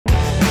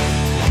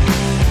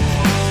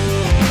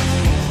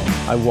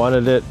I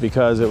wanted it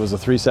because it was a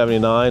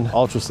 379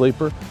 Ultra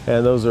Sleeper,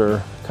 and those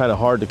are kind of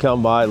hard to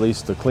come by, at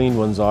least the clean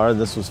ones are,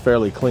 and this was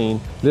fairly clean.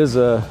 It is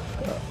an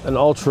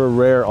ultra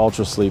rare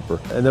Ultra Sleeper,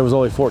 and there was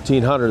only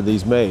 1,400 of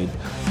these made.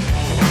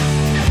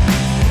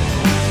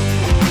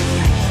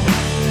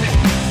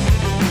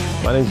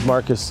 My name's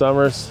Marcus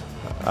Sommers.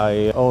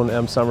 I own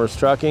M. Sommers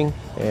Trucking,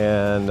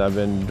 and I've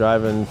been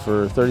driving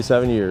for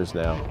 37 years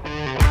now.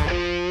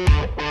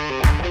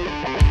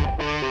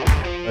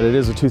 But it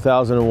is a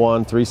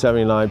 2001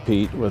 379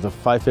 Pete with a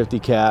 550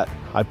 cat.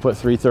 I put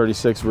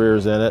 336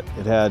 rears in it.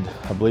 It had,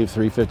 I believe,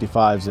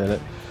 355s in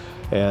it.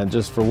 And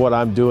just for what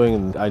I'm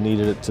doing, I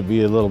needed it to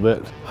be a little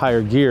bit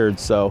higher geared,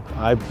 so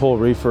I pull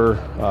reefer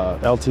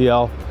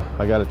LTL.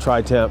 I got a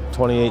Tri-Temp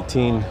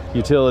 2018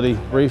 utility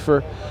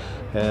reefer,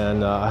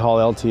 and I haul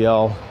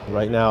LTL.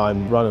 Right now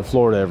I'm running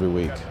Florida every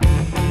week.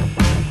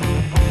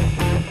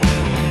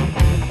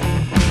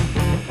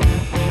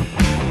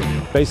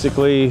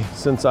 Basically,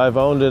 since I've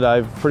owned it,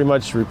 I've pretty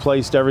much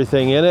replaced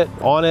everything in it,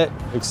 on it,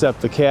 except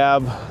the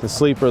cab, the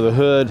sleeper, the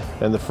hood,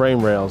 and the frame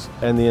rails,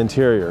 and the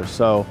interior.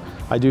 So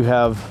I do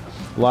have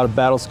a lot of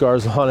battle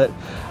scars on it.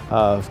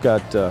 I've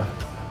got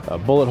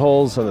bullet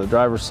holes on the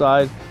driver's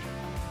side.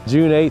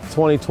 June 8th,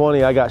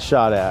 2020, I got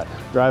shot at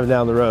driving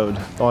down the road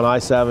on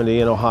I-70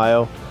 in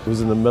Ohio. It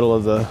was in the middle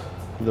of the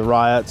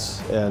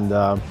riots, and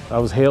I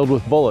was hailed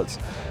with bullets.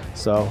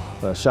 So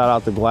I shot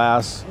out the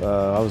glass.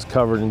 I was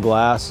covered in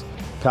glass.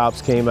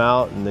 Cops came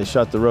out and they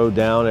shut the road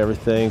down,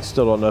 everything.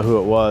 Still don't know who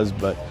it was,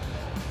 but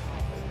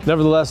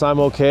nevertheless, I'm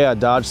okay. I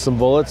dodged some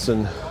bullets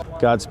and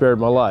God spared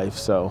my life,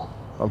 so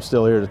I'm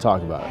still here to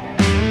talk about it.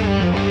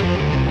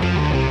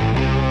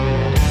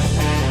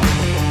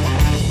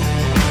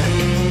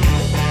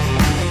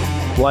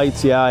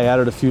 Lights, yeah, I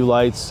added a few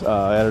lights.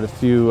 I added a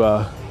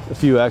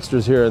few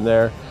extras here and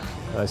there.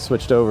 I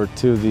switched over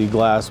to the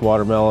glass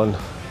watermelon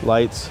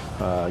lights,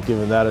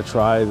 giving that a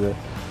try.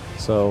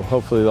 So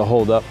hopefully they'll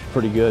hold up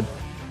pretty good.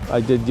 I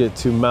did get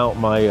to mount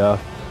my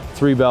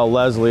 3-bell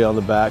Leslie on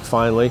the back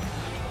finally,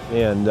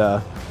 and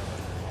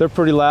they're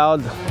pretty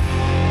loud.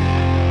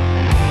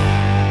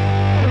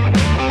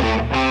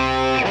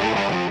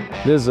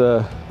 It is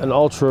an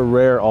ultra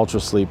rare Ultra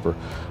Sleeper,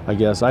 I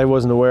guess. I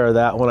wasn't aware of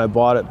that when I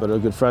bought it, but a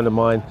good friend of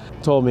mine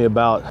told me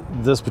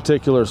about this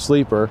particular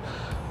sleeper.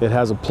 It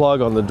has a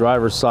plug on the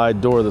driver's side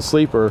door of the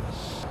sleeper.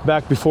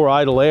 Back before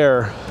idle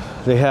air,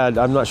 they had,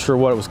 I'm not sure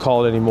what it was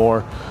called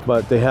anymore,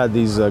 but they had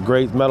these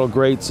metal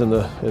grates in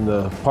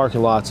the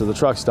parking lots of the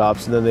truck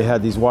stops, and then they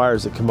had these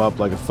wires that come up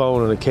like a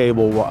phone and a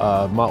cable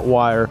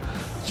wire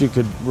that you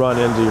could run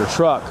into your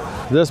truck.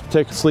 This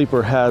particular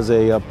sleeper has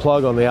a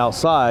plug on the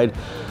outside,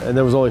 and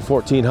there was only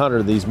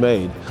 1,400 of these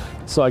made.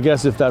 So I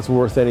guess if that's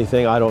worth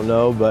anything, I don't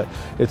know, but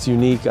it's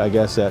unique, I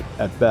guess,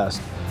 at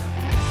best.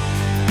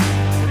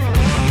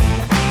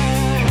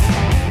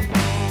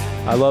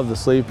 I love the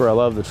sleeper, I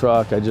love the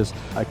truck.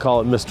 I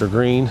call it Mr.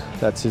 Green,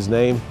 that's his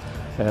name,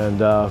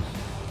 and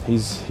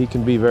he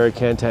can be very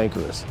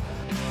cantankerous.